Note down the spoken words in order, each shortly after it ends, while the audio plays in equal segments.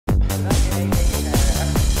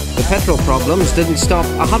petrol problems didn't stop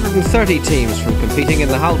 130 teams from competing in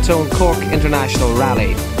the Haltone Cork International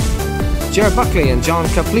Rally. Ger Buckley and John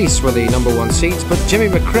Caplice were the number 1 seeds, but Jimmy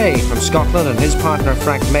McRae from Scotland and his partner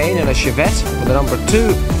Frank Main in a Chevette with the number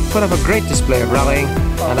 2 put up a great display of rallying,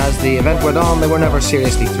 and as the event went on they were never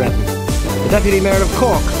seriously threatened. The Deputy Mayor of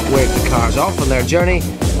Cork waved the cars off on their journey,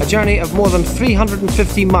 a journey of more than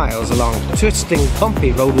 350 miles along twisting,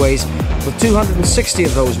 bumpy roadways, with 260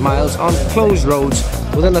 of those miles on closed roads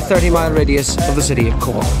within a 30-mile radius of the city of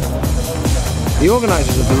Cork. The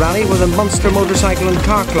organisers of the rally were the Munster Motorcycle and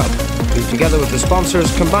Car Club, who together with the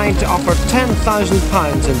sponsors combined to offer £10,000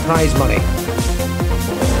 in prize money.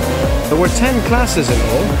 There were 10 classes in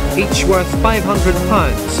all, each worth £500,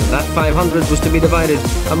 and that £500 was to be divided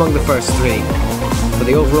among the first 3. For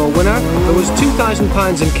the overall winner, there was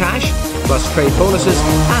 £2,000 in cash, plus trade bonuses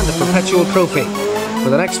and a perpetual trophy. For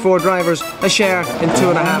the next 4 drivers, a share in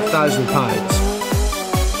 £2,500.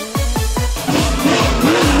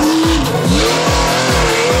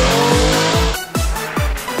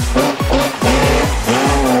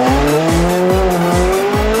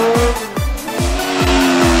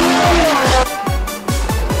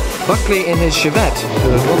 Buckley in his Chevette, who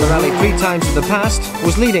had won the rally 3 times in the past,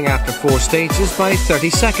 was leading after 4 stages by 30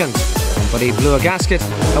 seconds, but he blew a gasket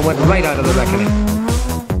and went right out of the reckoning.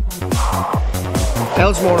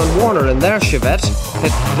 Elsmore and Warner in their Chevette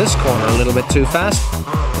hit this corner a little bit too fast,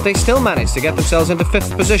 but they still managed to get themselves into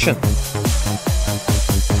 5th position.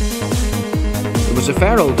 There was a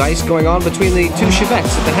fair old dice going on between the 2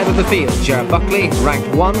 Chevettes at the head of the field, Ger Buckley,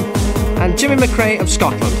 ranked 1, and Jimmy McRae of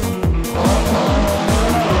Scotland.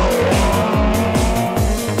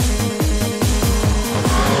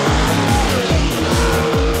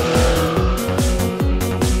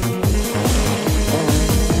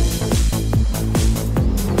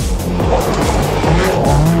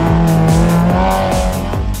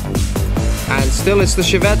 Still it's the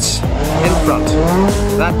Chevettes in front.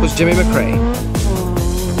 That was Jimmy McRae.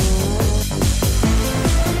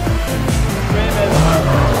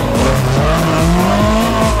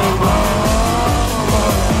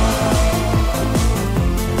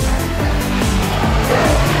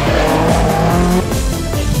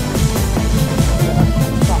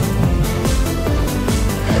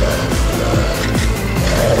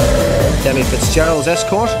 Demi Fitzgerald's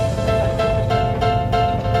Escort.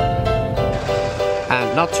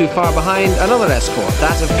 And not too far behind, another Escort,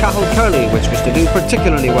 that of Cathal Curley, which was to do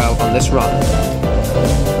particularly well on this run.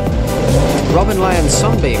 Robin Lyon's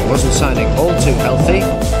Sunbeam wasn't sounding all too healthy,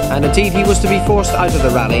 and indeed he was to be forced out of the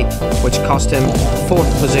rally, which cost him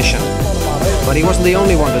 4th position. But he wasn't the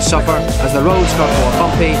only one to suffer, as the roads got more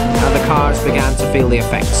bumpy and the cars began to feel the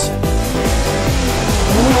effects.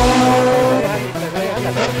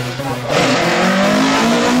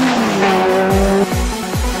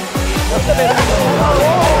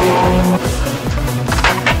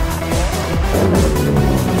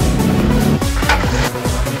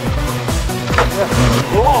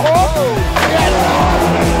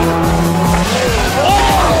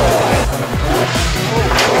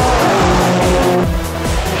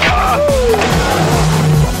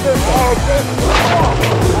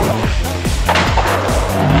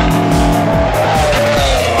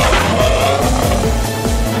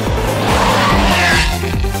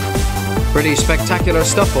 Pretty spectacular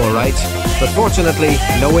stuff, all right, but fortunately,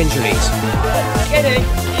 no injuries. Get in!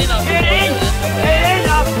 Get in!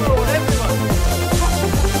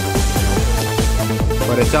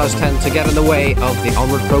 But it does tend to get in the way of the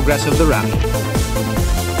onward progress of the rally.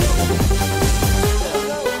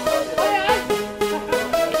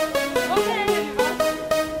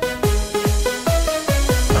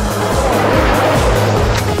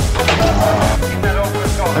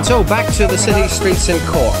 And so back to the city streets in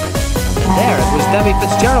Cork. There it was Demi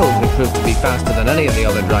Fitzgerald who proved to be faster than any of the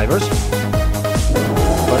other drivers.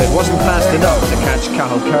 But it wasn't fast enough to catch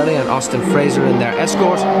Cathal Curley and Austin Fraser in their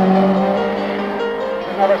Escort.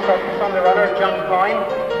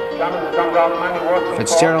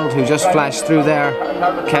 Fitzgerald, who just flashed through there,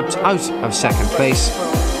 kept out of 2nd place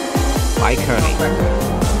by Curley.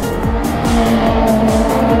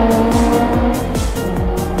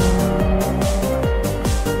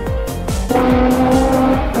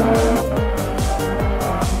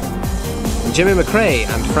 Jimmy McRae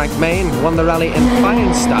and Frank Main won the rally in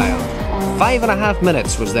fine style. 5.5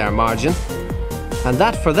 minutes was their margin, and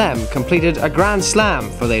that for them completed a grand slam,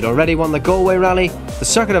 for they'd already won the Galway Rally, the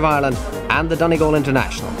Circuit of Ireland and the Donegal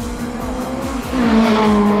International.